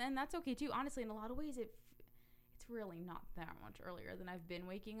that's okay too. Honestly, in a lot of ways, it's really not that much earlier than I've been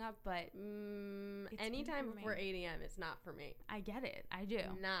waking up. But anytime before 8 a.m. is not for me. I get it. I do.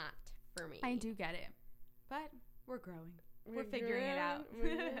 Not for me. I do get it. But we're growing. We're figuring it out.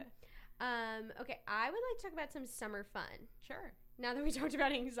 Okay, I would like to talk about some summer fun. Sure. Now that we talked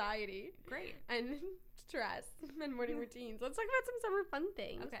about anxiety. Great. And stress and morning routines, let's talk about some summer fun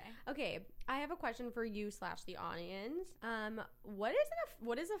things. Okay, I have a question for you / the audience.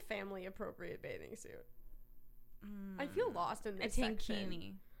 What is a family appropriate bathing suit? I feel lost in this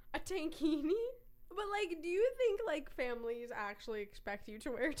section. A tankini? But like, do you think like families actually expect you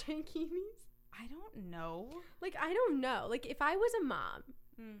to wear tankinis? I don't know. Like, I don't know. Like, if I was a mom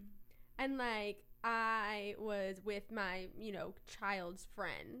and like I was with my, child's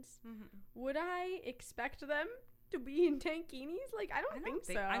friends, would I expect them to be in tankinis? Like, I don't think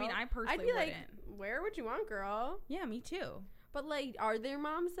so. I mean, I personally I'd be wouldn't. Like, wear what you want, girl. Yeah, me too. But like, are there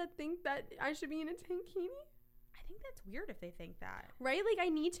moms that think that I should be in a tankini? I think that's weird if they think that. Right? Like, I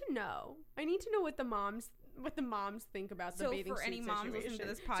need to know what the moms think about the bathing suit situation. So for any moms listening to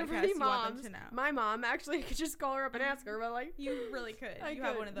this podcast, you want them to know. My mom, actually, I could just call her up and ask her, but like, you really could. You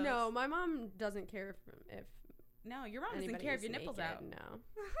have one of those. No, my mom doesn't care if no, your mom doesn't care if your nipples out. No.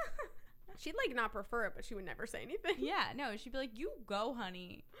 She'd like not prefer it, but she would never say anything. Yeah, no, she'd be like, "You go,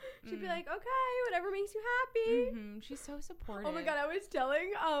 honey." She'd be like, "Okay, whatever makes you happy." She's so supportive. Oh my god, I was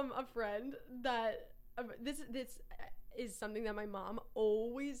telling a friend that this is something that my mom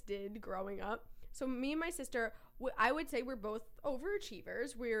always did growing up. So me and my sister, I would say we're both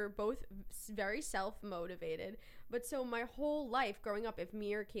overachievers. We're both very self-motivated. But so my whole life growing up, if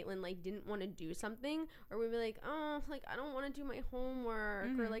me or Caitlin like didn't want to do something, or we'd be like, oh, like I don't want to do my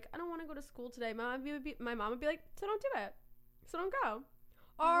homework, or like I don't want to go to school today, my mom would be like, so don't do it. So don't go.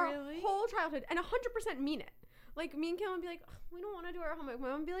 Our whole childhood, and 100% mean it. Like me and Caitlin would be like, we don't want to do our homework. My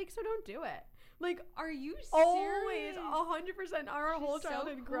mom would be like, so don't do it. Like, are you Always serious? 100% our whole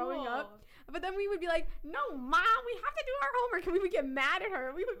childhood growing up. But then we would be like, no, Mom, we have to do our homework. And we would get mad at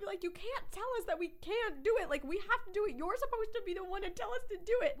her. We would be like, you can't tell us that we can't do it. Like, we have to do it. You're supposed to be the one to tell us to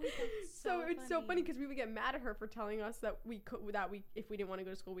do it. So it's so funny because we would get mad at her for telling us that if we didn't want to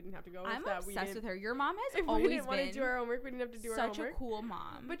go to school, we didn't have to go. I'm obsessed with her. Your mom has always been. If we didn't want to do our homework, we didn't have to do our homework. Such a cool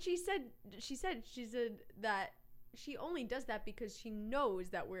mom. But she said that she only does that because she knows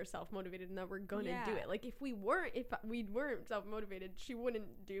that we're self-motivated and that we're gonna do it. Like, if we weren't self-motivated, she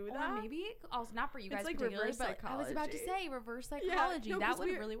wouldn't do that. Or maybe also not for you guys, like particularly, but I was about to say reverse psychology. Yeah, no, that would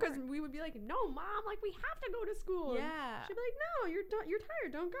really work. Because we would be like, no, Mom, like we have to go to school. Yeah. She'd be like, no, you're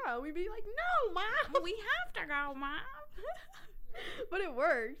tired, don't go. We'd be like, no, Mom, we have to go, Mom. But it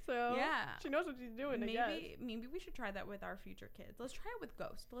worked, so Yeah. she knows what she's doing. Maybe we should try that with our future kids. Let's try it with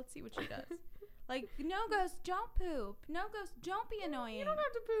Ghost. Let's see what she does. Like, no, Ghost, don't poop. No, Ghost, don't be annoying. You don't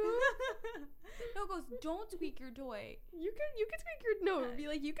have to poop. No, Ghost, don't squeak your toy. You can squeak your no. It'd be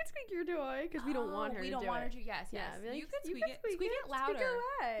like you can squeak your toy because we don't want her. We to don't do want it. her to. Yes, Yeah, yes. be like, You can squeak it. Squeak Squeak it louder. Squeak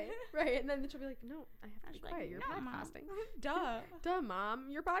it away. Right, and then she'll be like, no, I have to be She's like, quiet. You're "No, Mom." podcasting. Duh. Duh, Mom.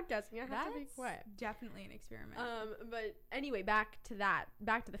 You're podcasting. I have to be That's quiet. definitely an experiment. But anyway, back to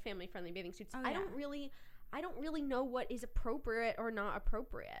the family friendly bathing suits. Oh, I yeah. don't really know what is appropriate or not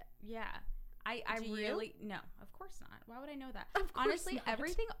appropriate. Yeah. I Do you? really no, of course not. Why would I know that? Of course Honestly, not.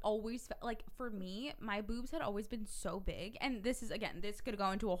 everything always like for me, my boobs had always been so big, and this is again, this could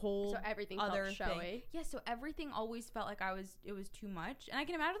go into a whole So everything other felt showy. thing. Yeah, so everything always felt like it was too much, and I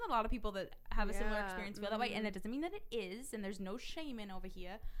can imagine a lot of people that have a similar Yeah, experience feel that way, and that doesn't mean that it is, and there's no shame in over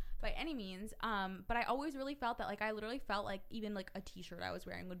here by any means. But I always really felt that like I literally felt like even like a t-shirt I was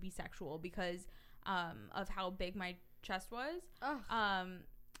wearing would be sexual because of how big my chest was. Ugh.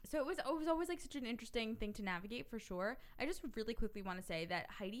 So it was always like such an interesting thing to navigate for sure. I just really quickly want to say that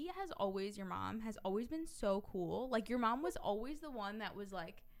Heidi your mom has always been so cool. Like your mom was always the one that was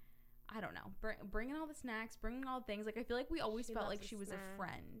like, I don't know, bringing all the snacks, bringing all the things. Like I feel like we always She felt loves like a she was snack. a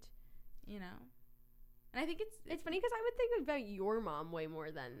friend, you know. And I think It's funny because I would think about your mom way more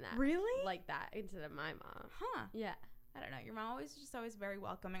than that. really Like that instead of my mom. huh. Yeah. I don't know. Your mom always very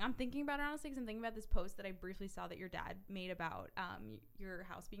welcoming. I'm thinking about it honestly because I'm thinking about this post that I briefly saw that your dad made about your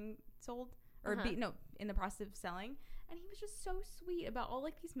house being sold or in the process of selling, and he was just so sweet about all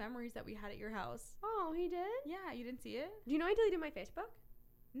like these memories that we had at your house. Oh, he did? Yeah, you didn't see it? Do you know I deleted my Facebook?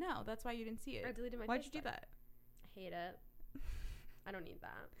 No, that's why you didn't see I it. deleted my Why'd Facebook. you do that? I hate it. I don't need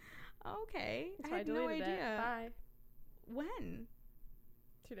that. Okay, So I had no deleted it. idea. Bye. When?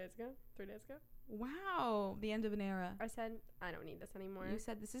 2 days ago? 3 days ago? Wow, the end of an era. I said, I don't need this anymore. You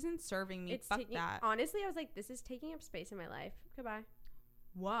said this isn't serving me. It's Fuck taking, that. honestly, I was like, this is taking up space in my life. Goodbye.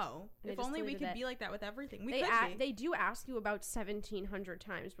 Whoa. And I If just only we deleted could it. be like that with everything. We They could be. they do ask you about 1,700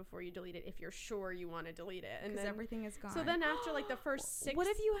 times before you delete it if you're sure you want to delete it. And Because then everything is gone. so then after like the first 6, What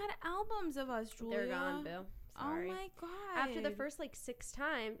if you had albums of us, Julia? they're gone, Bill. Sorry. Oh my god. After the first like 6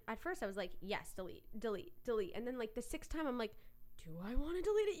 times, at first I was like, yes, delete, and then like the 6th time I'm like, do I want to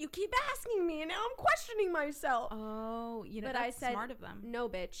delete it? You keep asking me, and now I'm questioning myself. Oh, you know, But that's I said, smart of them. no,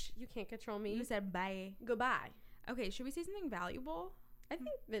 bitch, you can't control me. You said bye. Goodbye. Okay, should we say something valuable? I think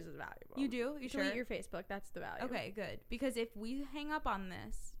this is valuable. You do? You delete sure? your Facebook. That's the value. Okay, good. Because if we hang up on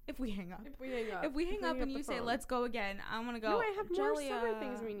this, if we hang up and the you say, phone. let's go again, I'm going to go. No, I have more Julia. summer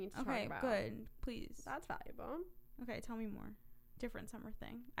things we need to Okay, talk about. good. Please. That's valuable. Okay, tell me more. Different summer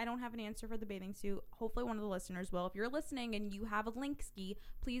thing. I don't have an answer for the bathing suit. Hopefully one of the listeners will. If you're listening and you have a link ski,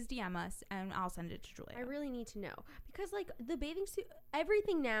 please DM us and I'll send it to Julia. I really need to know because like the bathing suit,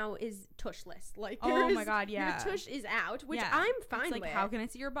 everything now is tushless. Like Oh my God, yeah. your tush is out, which Yeah. I'm fine It's like, with. how can I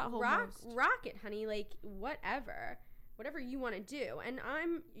see your butthole most? Rock it, honey. Like whatever you want to do, and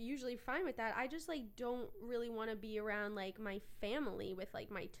I'm usually fine with that. I just like don't really want to be around like my family with like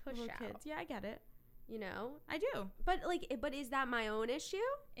my tush Little out. kids. Yeah, I get it. You know, I do. but is that my own issue?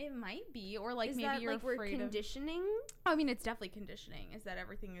 It might be, or like Is maybe that you're like we're afraid of. conditioning? I mean, it's definitely conditioning. Is that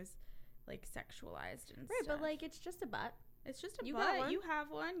everything is like sexualized and Right, stuff. but like it's just a butt. it's just a you butt. got one? You have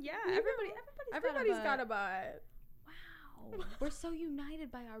one. Yeah. You Everybody's got a butt. Wow. We're so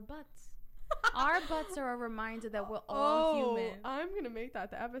united by our butts. Our butts are a reminder that we're all human. I'm gonna make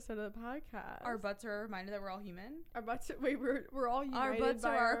that the episode of the podcast. Our butts are a reminder that we're all human. Our butts. Wait, we're all united. Our butts by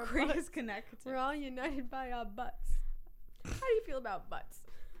are our butts. greatest connector. We're all united by our butts. How do you feel about butts?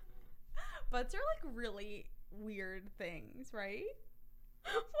 Butts are like really weird things, right?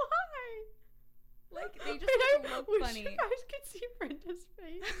 Why? Like they just Wait, like, I look wish funny. you guys could see Brenda's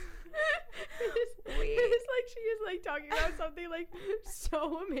face. Wait. It's like she is like talking about something like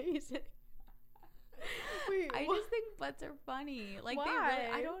so amazing. Wait, I what? just think butts are funny. Like they Why?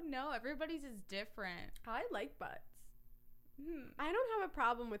 really, I don't know. Everybody's is different. I like butts. Hmm. I don't have a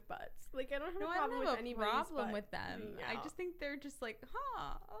problem with butts. Like I don't have No, a I problem don't have with a anybody's problem butt. with them. I Yeah. just think they're just like,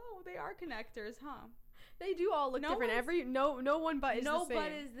 huh? Oh, they are connectors, huh? They do all look No different. one's- No one butt is No the same.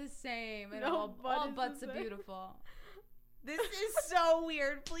 butt is the same, and No all butt is the butts are same. beautiful. This is so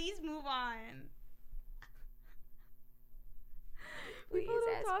weird. Please move on. People Please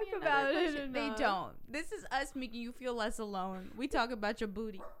don't ask talk me another about it question. They enough. don't. This is us making you feel less alone. We talk about your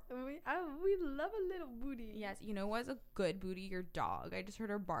booty. We love a little booty. Yes, you know what's a good booty? Your dog. I just heard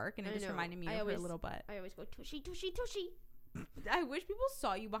her bark, and it I just know. reminded me I of always- her little butt. I always go tushy, tushy, tushy. I wish people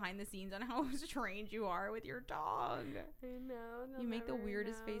saw you behind the scenes on how strange you are with your dog. I know. You make the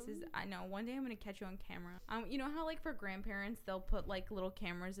weirdest faces. I know. One day I'm gonna catch you on camera. You know how like for grandparents they'll put like little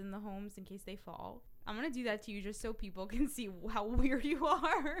cameras in the homes in case they fall. I'm gonna do that to you just so people can see how weird you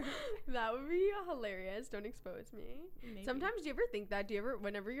are. That would be hilarious. Don't expose me. Maybe. Sometimes do you ever think that? Do you ever,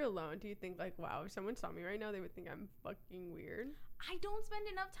 whenever you're alone, do you think like, wow, if someone saw me right now, they would think I'm fucking weird? I don't spend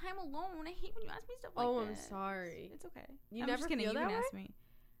enough time alone. I hate when you ask me stuff like Oh, this. I'm sorry. It's okay. You I'm never just kidding. feel You that can way? ask me.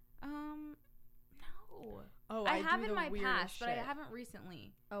 No. Oh, I do have in the my weirdest past, but I shit. haven't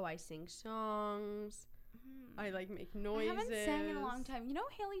recently. Oh, I sing songs. I like make noises. I haven't sang in a long time. You know,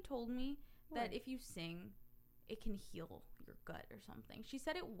 Haley told me that What? if you sing, it can heal your gut or something. She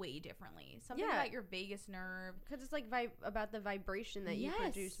said it way differently. Something Yeah. about your vagus nerve. Because it's like about the vibration that you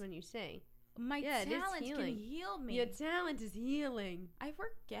produce when you sing. My Yeah, it is talent can healing. heal me. Your talent is healing. I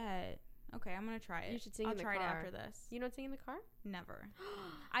forget. Okay, I'm gonna try it. You should sing I'll in the try car. it after this. You don't sing in the car? Never.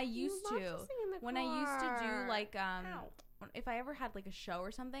 I used You to. love sing in the When I used to do car. like Ow. if I ever had like a show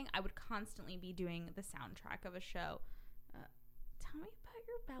or something, I would constantly be doing the soundtrack of a show. Tell me about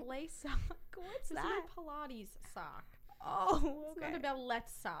your ballet sock. What's This that? is my Pilates sock. Oh, It's okay. not a ballet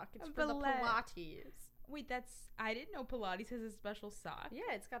sock. It's A for the ballet. Pilates. Wait, I didn't know Pilates has a special sock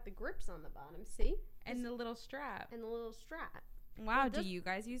Yeah, it's got the grips on the bottom. See? and the little strap. And the little strap. Wow, Well, do you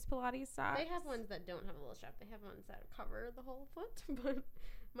guys use Pilates socks? They have ones that don't have a little strap. They have ones that cover the whole foot. But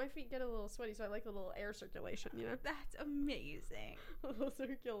my feet get a little sweaty, so I like a little air circulation, you know? That's amazing. A little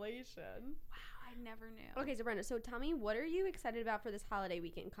circulation. Wow, I never knew. Okay, so Brenda, so tell me, what are you excited about for this holiday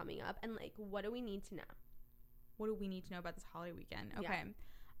weekend coming up? And, like, what do we need to know? What do we need to know about this holiday weekend? Yeah. Okay.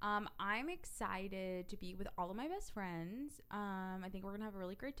 I'm excited to be with all of my best friends. I think we're going to have a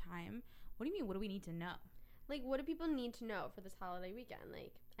really great time. What do you mean, what do we need to know? Like, what do people need to know for this holiday weekend?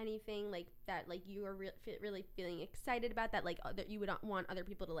 Like, anything, like, that, like, you are really feeling excited about that, like, you would want other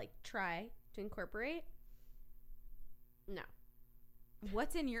people to, like, try to incorporate? No.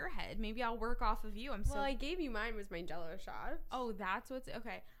 What's in your head? Maybe I'll work off of you. Well, I gave you mine was my Jello shot. Oh, that's what's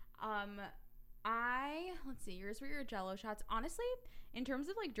okay. Let's see. Yours were your Jello shots. Honestly, in terms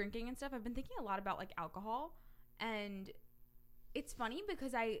of like drinking and stuff, I've been thinking a lot about like alcohol, and it's funny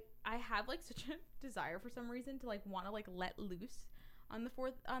because I have like such a desire for some reason to like want to like let loose on the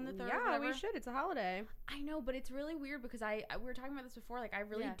 3rd. Yeah, whatever. we should. It's a holiday. I know, but it's really weird because we were talking about this before. Like, I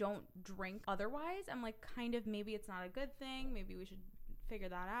really Yeah. don't drink otherwise. I'm like, kind of, maybe it's not a good thing. Maybe we should figure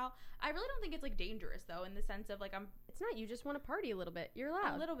that out. I really don't think it's like dangerous though, in the sense of like It's not. You just want to party a little bit. You're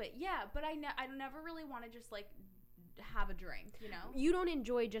allowed. a little bit, yeah. But I never really want to just like have a drink, you know? You don't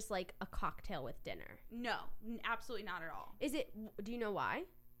enjoy just like a cocktail with dinner. No, absolutely not at all. Is it? Do you know why?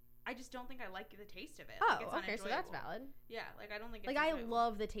 I just don't think I like the taste of it. Oh, Like, it's okay, so that's unenjoyable. valid. Yeah, like I don't think it's Like, I enjoyable.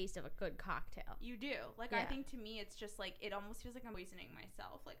 love the taste of a good cocktail. You do. Like, I Yeah. think to me it's just like it almost feels like I'm poisoning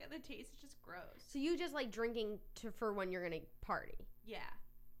myself. Like the taste is just gross. So you just like drinking for when you're gonna party. Yeah.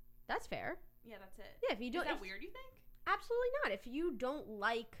 That's fair. Yeah, that's it. Yeah, if you don't, Is that weird, you think? absolutely not. If you don't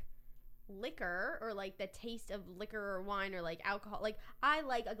like liquor or like the taste of liquor or wine or like alcohol, like I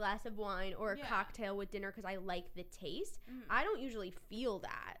like a glass of wine or a Yeah. cocktail with dinner because I like the taste. Mhm. I don't usually feel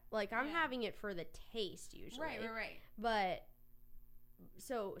that. Like I'm Yeah. having it for the taste usually. Right. But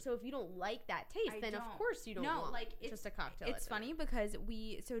so if you don't like that taste, I then of don't. course you don't No, want like, just a cocktail. It's at dinner. funny because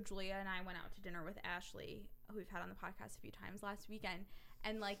Julia and I went out to dinner with Ashley, who we've had on the podcast a few times last weekend,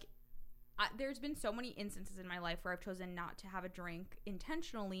 and like there's been so many instances in my life where I've chosen not to have a drink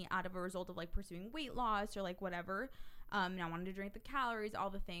intentionally out of a result of like pursuing weight loss or like whatever. And I wanted to drink the calories, all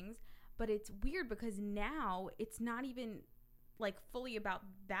the things. But it's weird because now it's not even like fully about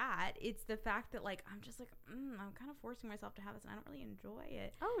that. It's the fact that like I'm just like I'm kind of forcing myself to have this and I don't really enjoy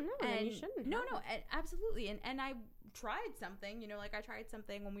it. Oh no, then you shouldn't. No, have it. absolutely. And I tried something, like I tried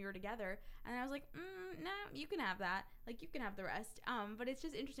something when we were together and I was like, no, you can have that. Like you can have the rest. But it's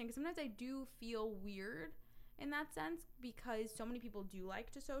just interesting because sometimes I do feel weird in that sense because so many people do like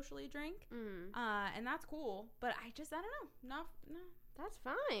to socially drink. And that's cool. But I don't know. No. That's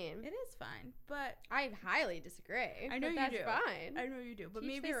fine. It is fine. But I highly disagree. I know but you that's do. fine. I know you do. But Teach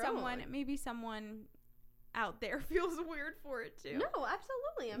maybe their someone out there feels weird for it too. No,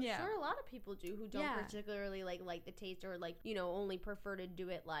 absolutely. I'm Yeah. sure a lot of people do who don't Yeah. particularly like the taste or like, only prefer to do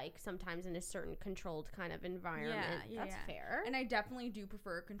it like sometimes in a certain controlled kind of environment. Yeah, That's yeah. fair. And I definitely do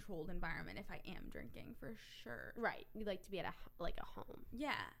prefer a controlled environment if I am drinking, for sure. Right. You like to be at a home.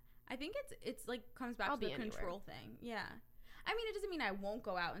 Yeah. I think it's like comes back I'll to the be anywhere. control thing. Yeah. I mean, it doesn't mean I won't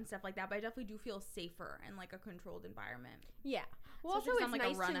go out and stuff like that, but I definitely do feel safer in like a controlled environment. Yeah. Well, Especially also if it's I'm, like, a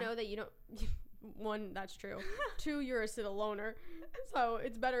nice to runner. know that you don't 1, that's true. 2, you're a sit loner, so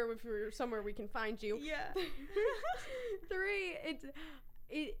it's better if you're somewhere we can find you. Yeah. 3,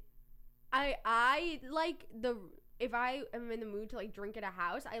 I like if I am in the mood to like drink at a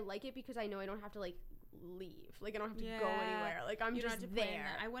house, I like it because I know I don't have to like leave. Like I don't have to go anywhere. Like I'm just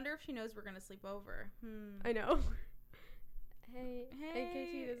there. I wonder if she knows we're gonna sleep over. I know. Hey,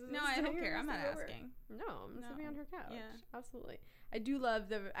 Casey, this is no, I don't care. I'm not asking. No, I'm sleeping on her couch. Yeah, absolutely. I do love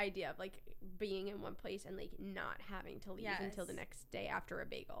the idea of like being in one place and like not having to leave until the next day after a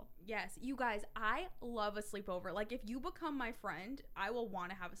bagel. Yes, you guys, I love a sleepover. Like if you become my friend, I will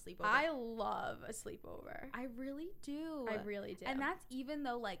want to have a sleepover. I love a sleepover. I really do. I really do. And that's even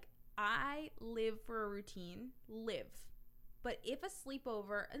though like I live for a routine. But if a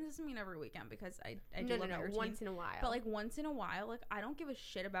sleepover, and this doesn't mean every weekend because I do love my routine. Once in a while. But like once in a while, like I don't give a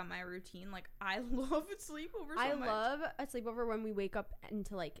shit about my routine. Like I love a sleepover so much. I love a sleepover when we wake up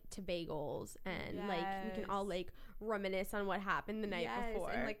into like to bagels and like we can all like reminisce on what happened the night before.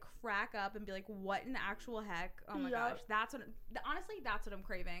 And like crack up and be like, what in the actual heck? Oh my gosh. That's what honestly that's what I'm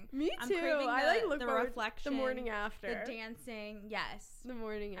craving. Me too. I'm craving I like look the forward reflection, the morning after. the dancing, yes. The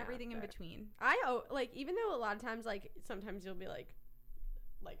morning everything after. in between. Like even though a lot of times like sometimes you'll be like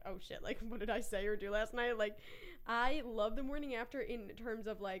oh shit, like what did I say or do last night? Like I love the morning after in terms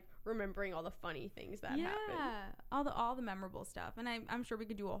of like remembering all the funny things that happened. all the memorable stuff. And I'm sure we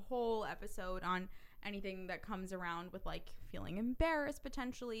could do a whole episode on anything that comes around with like feeling embarrassed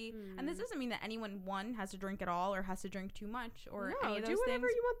potentially. And this doesn't mean that anyone has to drink at all or has to drink too much or any of those do whatever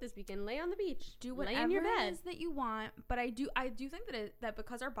things. you want this weekend. Lay on the beach. Do whatever lay in your bed. It is that you want. But I do think that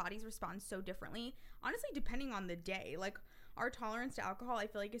because our bodies respond so differently, honestly, depending on the day, like our tolerance to alcohol, I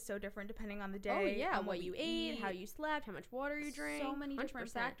feel like is so different depending on the day. Oh yeah, on what you ate, how you slept, how much water you drank. So many 100%.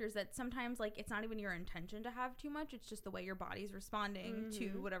 different factors that sometimes like it's not even your intention to have too much. It's just the way your body's responding to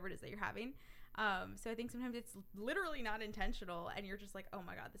whatever it is that you're having. So I think sometimes it's literally not intentional, and you're just like, oh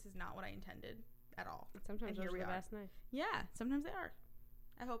my god, this is not what I intended at all. Sometimes those are the best night. Yeah, sometimes they are.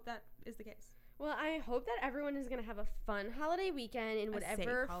 I hope that is the case. Well, I hope that everyone is going to have a fun holiday weekend in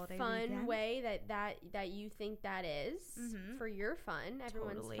whatever fun way that you think that is for your fun.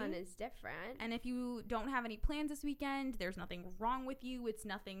 Everyone's fun is different. And if you don't have any plans this weekend, there's nothing wrong with you. It's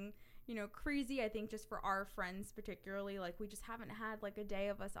nothing, crazy. I think just for our friends particularly, like we just haven't had like a day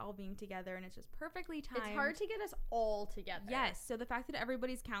of us all being together, and it's just perfectly timed. It's hard to get us all together. Yes. So the fact that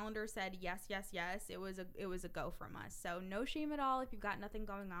everybody's calendar said yes, it was a go from us. So no shame at all if you've got nothing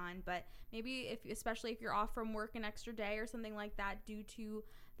going on, but maybe especially if you're off from work an extra day or something like that due to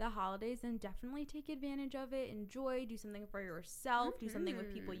the holidays, then definitely take advantage of it. Enjoy, do something for yourself, do something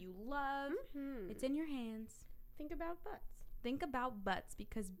with people you love. It's in your hands. Think about butts. Think about butts,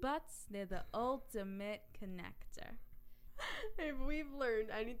 because butts, they're the ultimate connector. If we've learned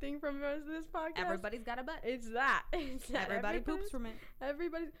anything from this podcast, everybody's got a butt. It's that. Everybody poops from it.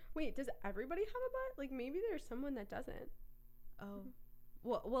 Wait, does everybody have a butt? Like maybe there's someone that doesn't. Oh.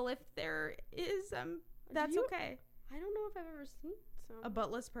 Well, if there is, that's okay. I don't know if I've ever seen a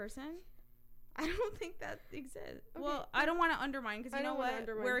buttless person. I don't think that exists. Okay. Well, I don't want to undermine, because you know what?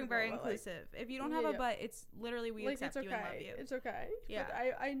 We're very inclusive. If you don't have a butt, it's literally we accept you and love you. It's okay. Yeah.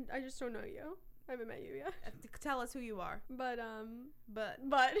 But I just don't know you. I haven't met you yet. Tell us who you are. But okay,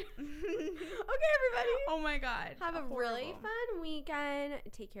 everybody. Oh my god. Have a really fun weekend.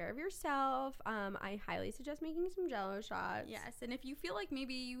 Take care of yourself. I highly suggest making some Jell-O shots. Yes, and if you feel like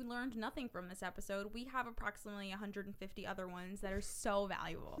maybe you learned nothing from this episode, we have approximately 150 other ones that are so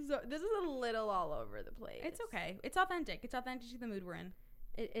valuable. So this is a little all over the place. It's okay. It's authentic. It's authentic to the mood we're in.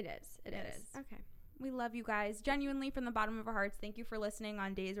 It is. It is. Okay. We love you guys genuinely from the bottom of our hearts. Thank you for listening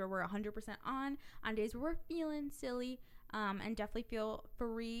on days where we're 100% on days where we're feeling silly. And definitely feel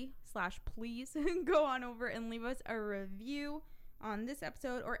free/please go on over and leave us a review on this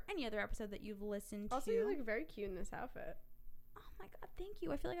episode or any other episode that you've listened to. Also, you look very cute in this outfit. Oh my god, thank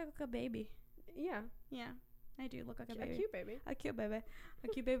you. I feel like I look like a baby. Yeah. Yeah. I do look like a baby. A cute baby. A cute baby. A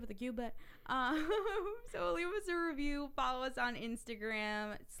cute baby with a cute butt. So leave us a review. Follow us on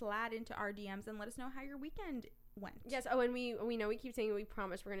Instagram. Slide into our DMs and let us know how your weekend went. Yes. Oh, and we know we keep saying we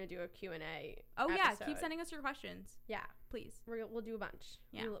promise we're going to do a Q&A Oh, episode. Yeah. Keep sending us your questions. Yeah. Please. We'll do a bunch.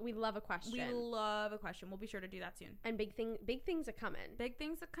 Yeah. We love a question. We love a question. We'll be sure to do that soon. And big things are coming. Big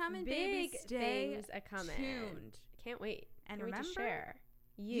things are coming, baby. Stay things are coming. tuned. Can't wait. And Can't remember, wait to share.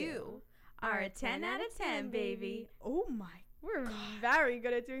 You are a 10 out of 10, baby. Oh my We're very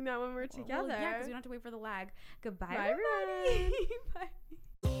good at doing that when we're together. Well, yeah, because we don't have to wait for the lag. Goodbye, Bye, everybody. Bye.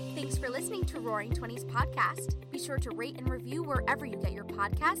 Thanks for listening to Roaring 20s podcast. Be sure to rate and review wherever you get your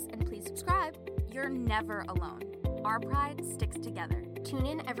podcasts, and please subscribe. You're never alone. Our pride sticks together. Tune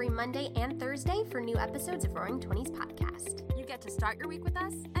in every Monday and Thursday for new episodes of Roaring Twenties podcast. You get to start your week with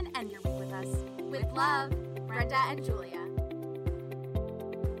us and end your week with us. With love, Brenda and Julia.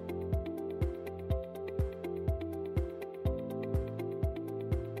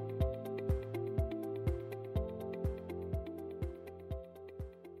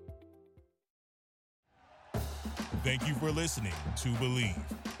 Thank you for listening to Believe.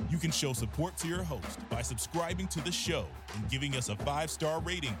 You can show support to your host by subscribing to the show and giving us a 5-star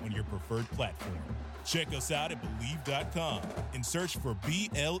rating on your preferred platform. Check us out at Believe.com and search for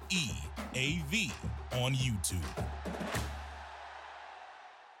BLEAV on YouTube.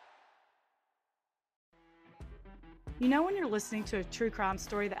 You know when you're listening to a true crime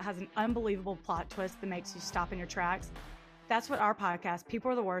story that has an unbelievable plot twist that makes you stop in your tracks? That's what our podcast,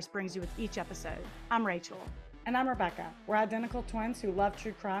 People Are the Worst, brings you with each episode. I'm Rachel. And I'm Rebecca. We're identical twins who love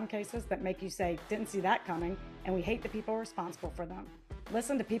true crime cases that make you say, didn't see that coming, and we hate the people responsible for them.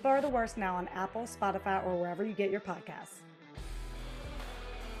 Listen to People Are the Worst now on Apple, Spotify, or wherever you get your podcasts.